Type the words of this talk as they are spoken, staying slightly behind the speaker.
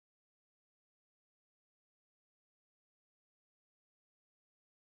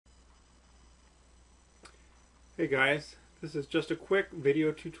Hey guys, this is just a quick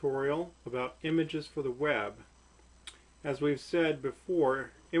video tutorial about images for the web. As we've said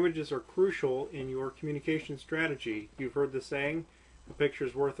before, images are crucial in your communication strategy. You've heard the saying, a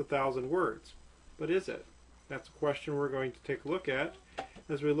picture's worth 1,000 words. But is it? That's a question we're going to take a look at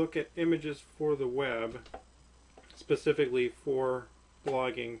as we look at images for the web, specifically for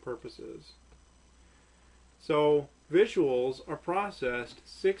blogging purposes. So, visuals are processed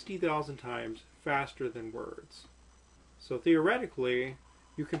 60,000 times faster than words. So theoretically,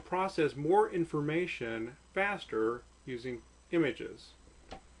 you can process more information faster using images.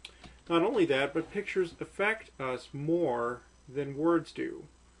 Not only that, but pictures affect us more than words do.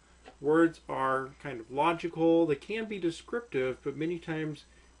 Words are kind of logical, they can be descriptive, but many times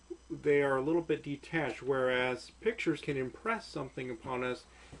they are a little bit detached, whereas pictures can impress something upon us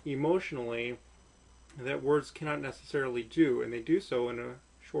emotionally that words cannot necessarily do, and they do so in a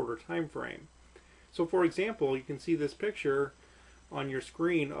shorter time frame. So for example, you can see this picture on your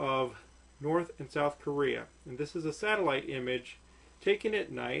screen of North and South Korea. And this is a satellite image taken at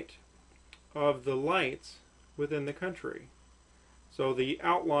night of the lights within the country. So the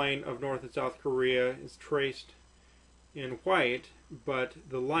outline of North and South Korea is traced in white, but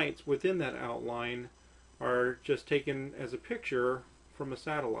the lights within that outline are just taken as a picture from a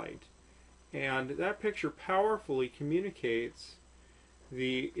satellite. And that picture powerfully communicates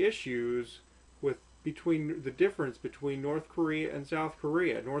the issues between the difference between North Korea and South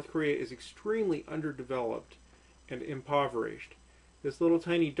Korea. North Korea is extremely underdeveloped and impoverished. This little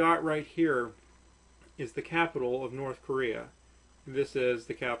tiny dot right here is the capital of North Korea. And this is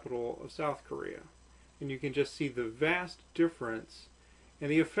the capital of South Korea. And you can just see the vast difference and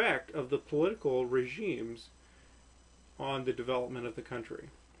the effect of the political regimes on the development of the country.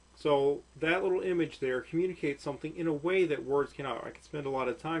 So that little image there communicates something in a way that words cannot. I could spend a lot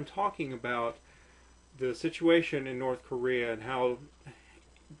of time talking about the situation in North Korea and how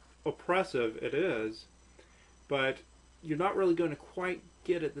oppressive it is, but you're not really going to quite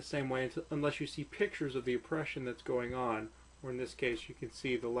get it the same way unless you see pictures of the oppression that's going on, or in this case you can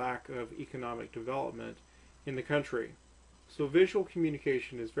see the lack of economic development in the country. So visual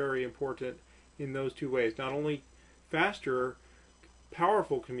communication is very important in those two ways, not only faster,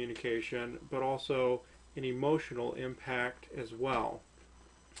 powerful communication, but also an emotional impact as well.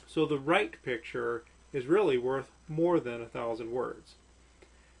 So the right picture is really worth more than 1,000 words.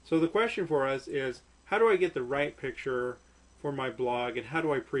 So the question for us is, how do I get the right picture for my blog, and how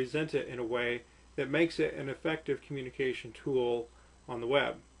do I present it in a way that makes it an effective communication tool on the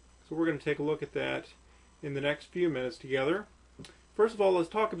web? So we're going to take a look at that in the next few minutes together. First of all, let's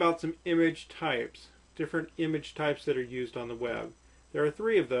talk about some image types, different image types that are used on the web. There are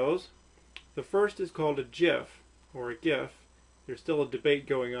 3 of those. The first is called a GIF, or a GIF. There's still a debate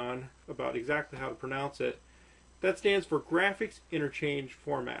going on about exactly how to pronounce it. That stands for Graphics Interchange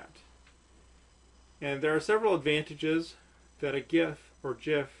Format. And there are several advantages that a GIF or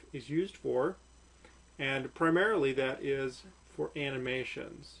GIF is used for, and primarily that is for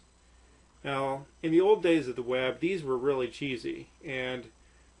animations. Now, in the old days of the web, these were really cheesy, and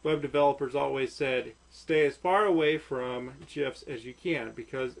web developers always said, stay as far away from GIFs as you can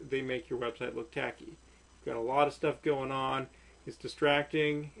because they make your website look tacky. You've got a lot of stuff going on. It's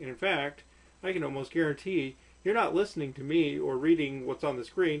distracting, and in fact, I can almost guarantee you're not listening to me or reading what's on the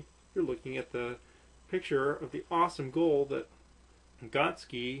screen. You're looking at the picture of the awesome goal that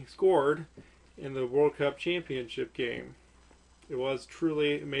Götze scored in the World Cup Championship game. It was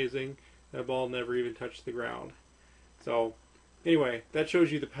truly amazing. That ball never even touched the ground. So, anyway, that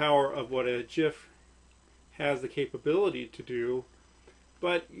shows you the power of what a GIF has the capability to do,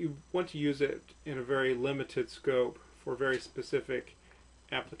 but you want to use it in a very limited scope for very specific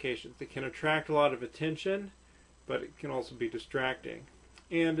applications. It can attract a lot of attention, but it can also be distracting.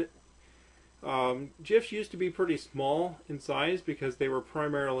 And GIFs used to be pretty small in size because they were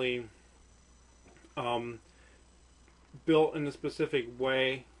primarily built in a specific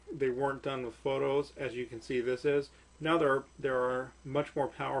way. They weren't done with photos, as you can see this is. Now there are much more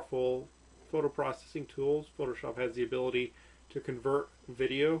powerful photo processing tools. Photoshop has the ability to convert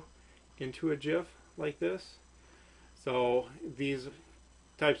video into a GIF like this. So these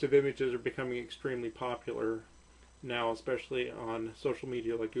types of images are becoming extremely popular now, especially on social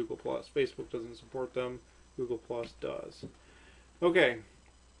media like Google+. Facebook doesn't support them, Google+ does. Okay,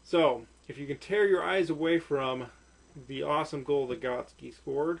 so if you can tear your eyes away from the awesome goal that Götze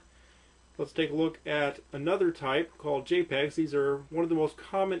scored, let's take a look at another type called JPEGs. These are one of the most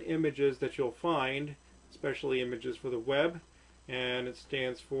common images that you'll find, especially images for the web, and it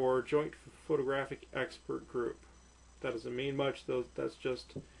stands for Joint Photographic Expert Group. That doesn't mean much, though. That's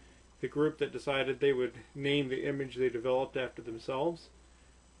just the group that decided they would name the image they developed after themselves,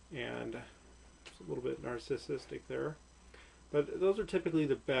 and it's a little bit narcissistic there. But those are typically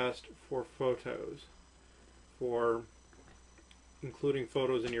the best for photos, for including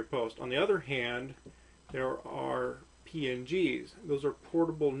photos in your post. On the other hand, there are PNGs. Those are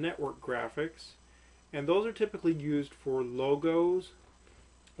portable network graphics, and those are typically used for logos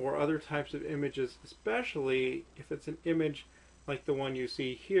or other types of images, especially if it's an image like the one you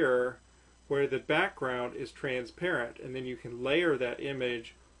see here, where the background is transparent, and then you can layer that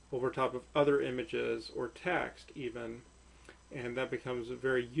image over top of other images or text even, and that becomes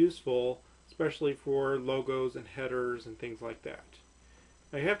very useful, especially for logos and headers and things like that.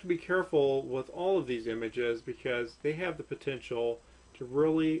 Now you have to be careful with all of these images because they have the potential to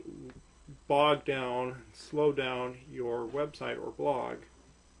really bog down, slow down your website or blog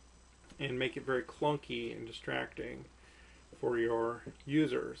and make it very clunky and distracting for your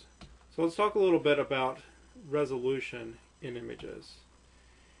users. So let's talk a little bit about resolution in images.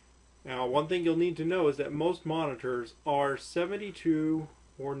 Now, one thing you'll need to know is that most monitors are 72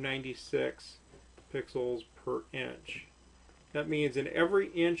 or 96 pixels per inch. That means in every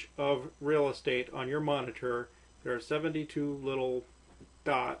inch of real estate on your monitor, there are 72 little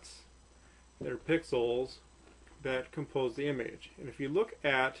dots that are pixels that compose the image. And if you look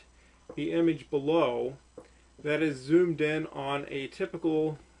at the image below, that is zoomed in on a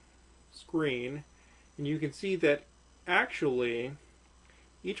typical screen, and you can see that actually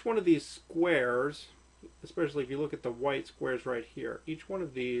each one of these squares, especially if you look at the white squares right here, each one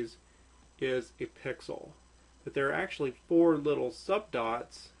of these is a pixel. But there are actually 4 little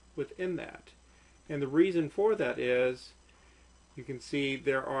subdots within that. And the reason for that is, you can see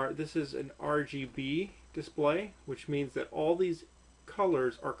this is an RGB display, which means that all these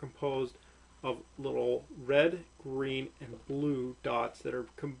colors are composed of little red, green, and blue dots that are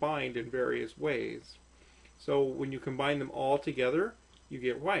combined in various ways. So when you combine them all together, you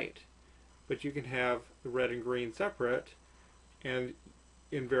get white. But you can have the red and green separate and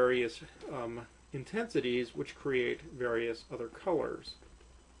in various intensities, which create various other colors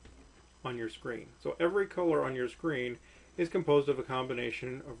on your screen. So every color on your screen is composed of a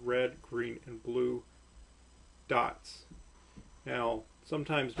combination of red, green, and blue dots. Now,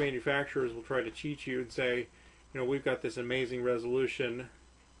 sometimes manufacturers will try to cheat you and say, you know, we've got this amazing resolution,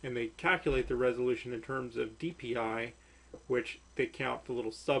 and they calculate the resolution in terms of DPI, which they count the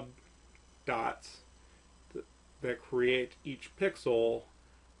little sub dots that create each pixel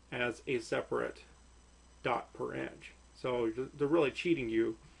as a separate dot per inch. So they're really cheating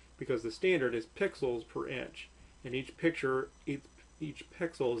you because the standard is pixels per inch, and each pixel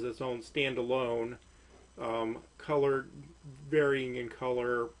is its own standalone color, varying in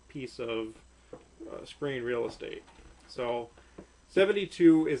color piece of screen real estate. So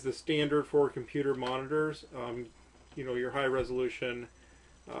 72 is the standard for computer monitors. You know, your high resolution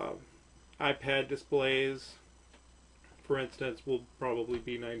iPad displays, for instance, will probably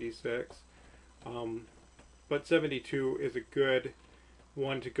be 96. But 72 is a good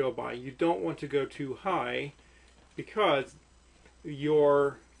one to go by. You don't want to go too high because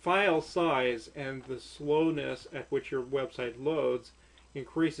your file size and the slowness at which your website loads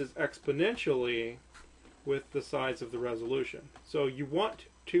increases exponentially with the size of the resolution. So you want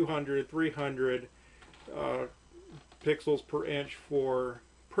 200, 300 pixels per inch for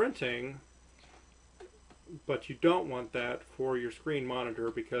printing, but you don't want that for your screen monitor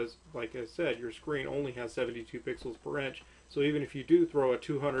because, like I said, your screen only has 72 pixels per inch. So even if you do throw a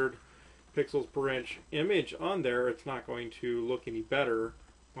 200 pixels per inch image on there, it's not going to look any better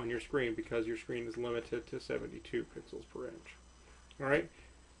on your screen because your screen is limited to 72 pixels per inch. Alright,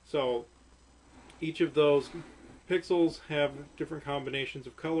 so each of those pixels have different combinations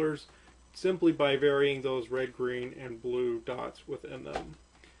of colors simply by varying those red, green, and blue dots within them.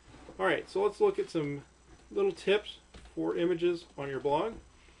 Alright, so let's look at some little tips for images on your blog.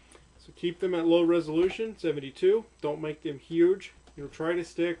 So keep them at low resolution, 72. Don't make them huge. You know, try to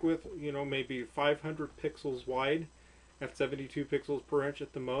stick with, you know, maybe 500 pixels wide at 72 pixels per inch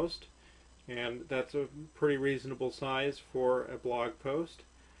at the most, and that's a pretty reasonable size for a blog post.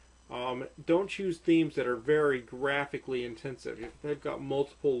 Don't choose themes that are very graphically intensive. If they've got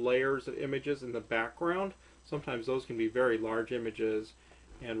multiple layers of images in the background, sometimes those can be very large images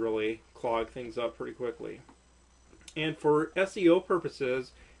and really clog things up pretty quickly. And for SEO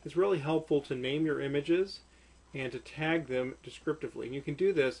purposes, it's really helpful to name your images and to tag them descriptively. And you can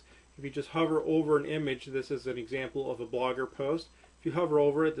do this if you just hover over an image. This is an example of a Blogger post. If you hover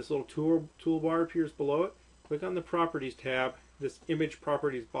over it, this little toolbar appears below it. Click on the Properties tab. This Image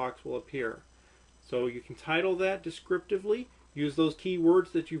Properties box will appear. So you can title that descriptively. Use those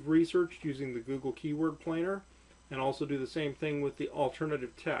keywords that you've researched using the Google Keyword Planner, and also do the same thing with the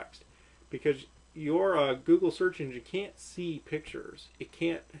alternative text, because your Google search engine can't see pictures. It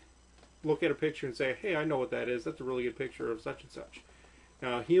can't look at a picture and say, hey, I know what that is. That's a really good picture of such and such.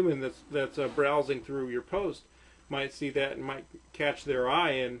 Now, a human that's browsing through your post might see that and might catch their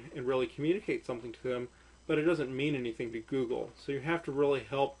eye and really communicate something to them, but it doesn't mean anything to Google. So you have to really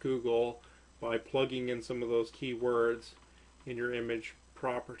help Google by plugging in some of those keywords in your image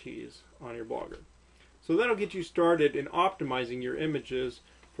properties on your Blogger. So that'll get you started in optimizing your images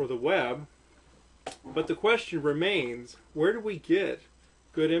for the web. But the question remains, where do we get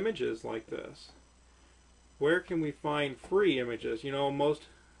good images like this? Where can we find free images? You know, most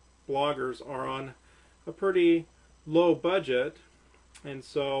bloggers are on a pretty low budget, and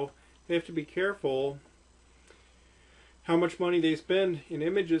so they have to be careful. How much money they spend in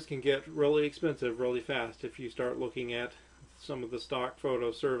images can get really expensive really fast if you start looking at some of the stock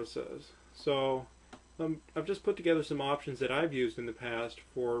photo services. So I've just put together some options that I've used in the past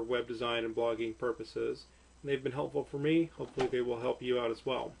for web design and blogging purposes. And they've been helpful for me. Hopefully they will help you out as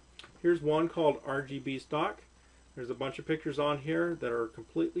well. Here's one called RGB Stock. There's a bunch of pictures on here that are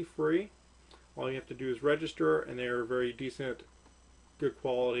completely free. All you have to do is register, and they are very decent, good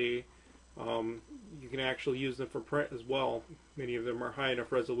quality. You can actually use them for print as well. Many of them are high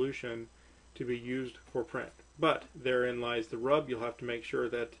enough resolution to be used for print. But therein lies the rub. You'll have to make sure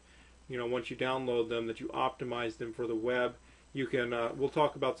that, you know, once you download them, that you optimize them for the web. You can, we'll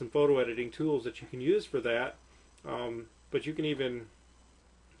talk about some photo editing tools that you can use for that. But you can even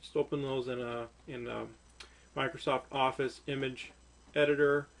just open those in a Microsoft Office image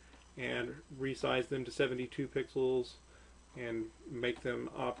editor and resize them to 72 pixels and make them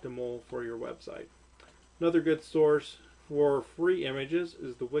optimal for your website. Another good source for free images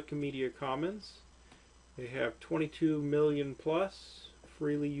is the Wikimedia Commons. They have 22 million plus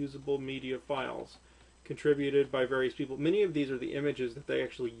freely usable media files contributed by various people. Many of these are the images that they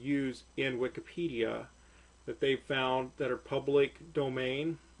actually use in Wikipedia that they've found that are public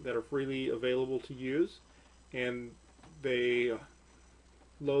domain, that are freely available to use, and they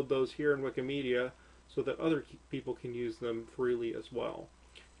load those here in Wikimedia so that other people can use them freely as well.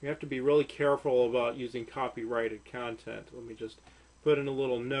 You have to be really careful about using copyrighted content. Let me just put in a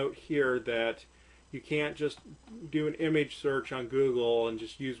little note here that you can't just do an image search on Google and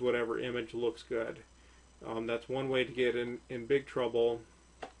just use whatever image looks good. That's one way to get in big trouble.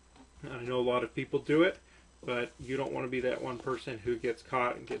 I know a lot of people do it, but you don't want to be that one person who gets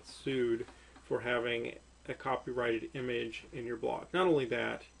caught and gets sued for having a copyrighted image in your blog. Not only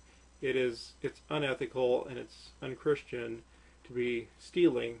that, it's unethical and it's unchristian to be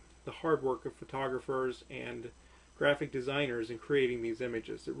stealing the hard work of photographers and graphic designers in creating these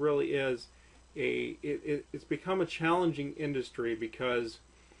images. It really is it's become a challenging industry because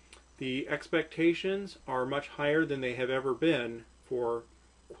the expectations are much higher than they have ever been for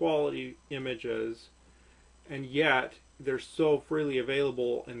quality images, and yet they're so freely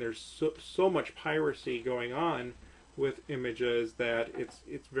available, and there's so much piracy going on with images that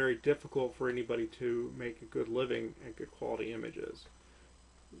it's very difficult for anybody to make a good living at good quality images.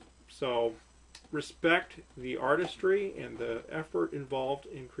 So respect the artistry and the effort involved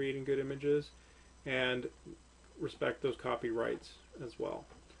in creating good images, and respect those copyrights as well.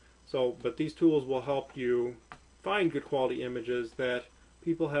 So, but these tools will help you find good quality images that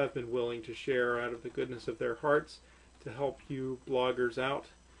people have been willing to share out of the goodness of their hearts to help you bloggers out.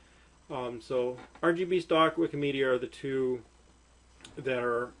 So RGB Stock, Wikimedia are the two that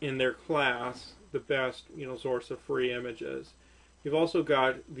are in their class the best, source of free images. You've also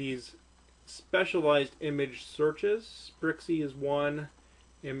got these specialized image searches. Sprixie is one,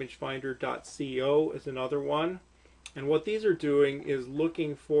 imagefinder.co is another one. And what these are doing is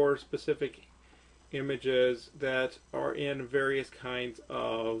looking for specific images that are in various kinds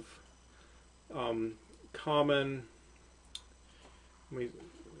of common. Let me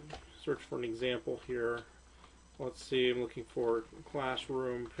search for an example here. Let's see, I'm looking for a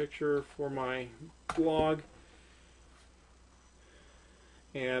classroom picture for my blog,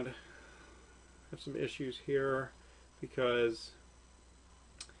 and I have some issues here because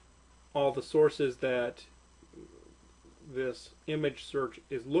all the sources that this image search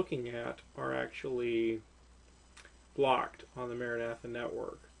is looking at are actually blocked on the Maranatha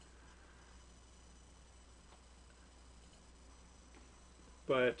network.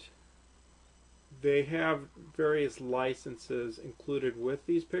 But they have various licenses included with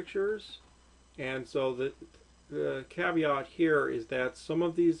these pictures, and so the caveat here is that some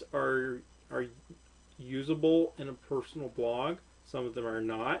of these are usable in a personal blog, some of them are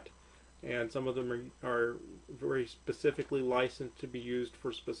not. and some of them are very specifically licensed to be used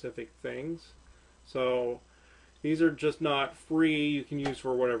for specific things. So these are just not free. You can use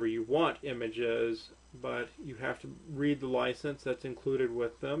for whatever you want images, but you have to read the license that's included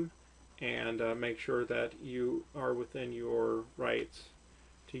with them and make sure that you are within your rights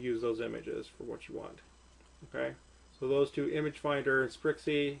to use those images for what you want. Okay, so those two, Image Finder and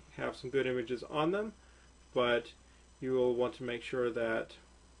Sprixie, have some good images on them, but you will want to make sure that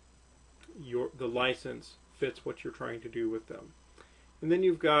the license fits what you're trying to do with them. And then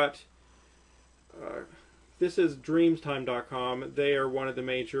you've got this is Dreamstime.com. They are one of the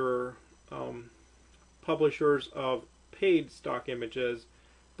major publishers of paid stock images,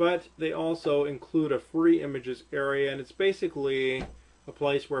 but they also include a free images area, and it's basically a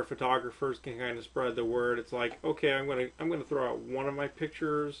place where photographers can kind of spread the word. It's like, okay, I'm gonna throw out one of my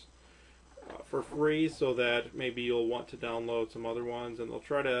pictures for free, so that maybe you'll want to download some other ones, and they'll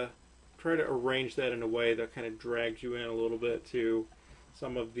try to arrange that in a way that kind of drags you in a little bit to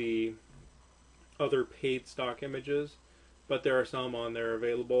some of the other paid stock images, but there are some on there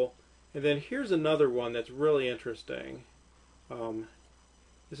available. And then here's another one that's really interesting.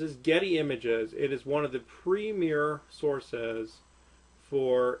 This is Getty Images. It is one of the premier sources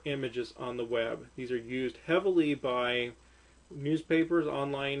for images on the web. These are used heavily by newspapers,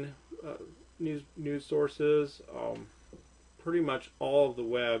 online news sources. Pretty much all of the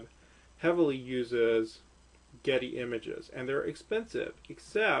web heavily uses Getty Images, and they're expensive,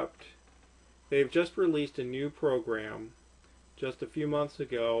 except they've just released a new program just a few months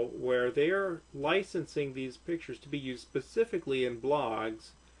ago where they are licensing these pictures to be used specifically in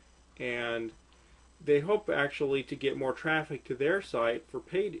blogs, and they hope actually to get more traffic to their site for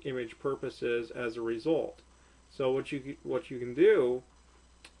paid image purposes as a result. So what you can do,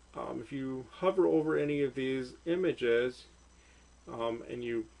 if you hover over any of these images and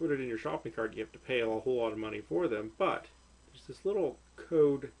you put it in your shopping cart, you have to pay a whole lot of money for them, but there's this little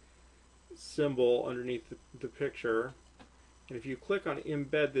code symbol underneath the picture, and if you click on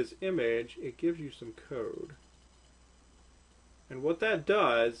embed this image, it gives you some code. And what that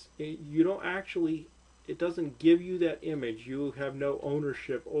does, it doesn't give you that image. You have no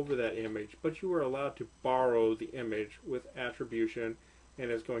ownership over that image, but you are allowed to borrow the image with attribution,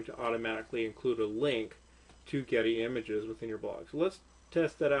 and it's going to automatically include a link to Getty Images within your blog. So let's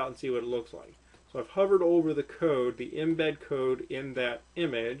test that out and see what it looks like. So I've hovered over the code, the embed code in that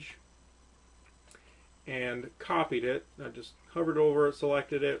image, and copied it. I just hovered over it,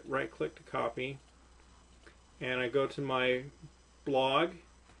 selected it, right-click to copy, and I go to my blog.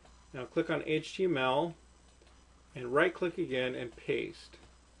 Now click on HTML and right-click again and paste.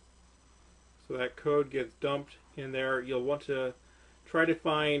 So that code gets dumped in there. You'll want to try to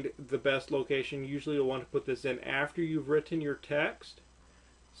find the best location. Usually you'll want to put this in after you've written your text.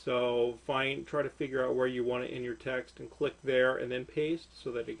 So try to figure out where you want it in your text and click there and then paste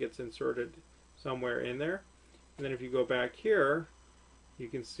so that it gets inserted somewhere in there. And then if you go back here, you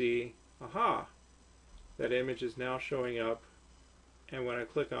can see, aha, that image is now showing up, and when I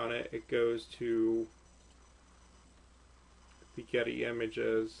click on it, it goes to the Getty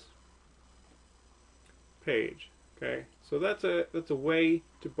Images page. Okay, so that's a way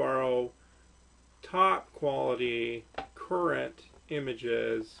to borrow top quality current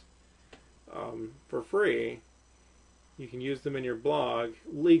images for free. You can use them in your blog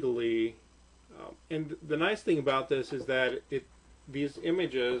legally, and the nice thing about this is that these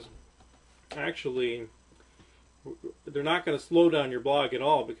images actually, they're not going to slow down your blog at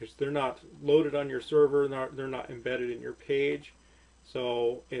all because they're not loaded on your server, they're not embedded in your page.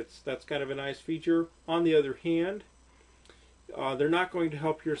 So that's kind of a nice feature. On the other hand, they're not going to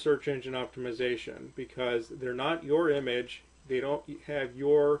help your search engine optimization because they're not your image. They don't have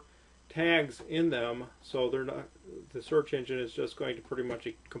your tags in them, so they're not. The search engine is just going to pretty much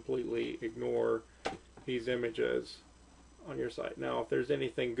completely ignore these images on your site. Now, if there's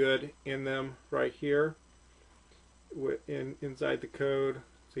anything good in them right here, inside the code,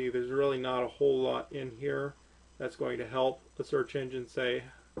 see, there's really not a whole lot in here that's going to help the search engine say,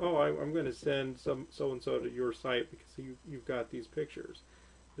 oh, I'm going to send so-and-so to your site because you've got these pictures.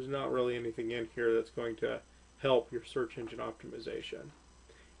 There's not really anything in here that's going to help your search engine optimization.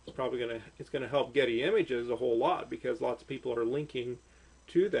 It's going to help Getty Images a whole lot because lots of people are linking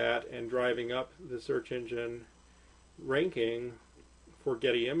to that and driving up the search engine ranking for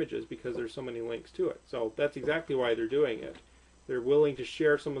Getty Images because there's so many links to it. So that's exactly why they're doing it. They're willing to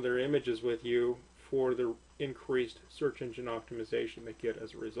share some of their images with you for the increased search engine optimization they get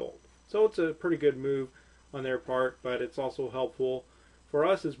as a result. So it's a pretty good move on their part, but it's also helpful for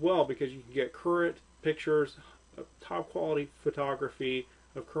us as well because you can get current pictures, top quality photography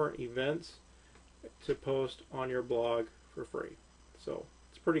of current events to post on your blog for free. So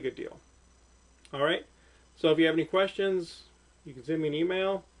it's a pretty good deal. All right. So if you have any questions, you can send me an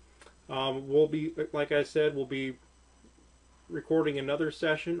email. We'll be, like I said, we'll be recording another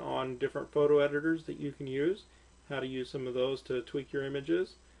session on different photo editors that you can use, how to use some of those to tweak your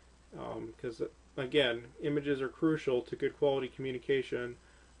images. Because again, images are crucial to good quality communication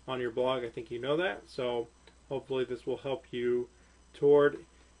on your blog. I think you know that. So hopefully this will help you toward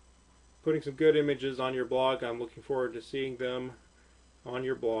putting some good images on your blog. I'm looking forward to seeing them on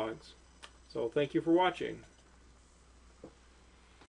your blogs. So thank you for watching.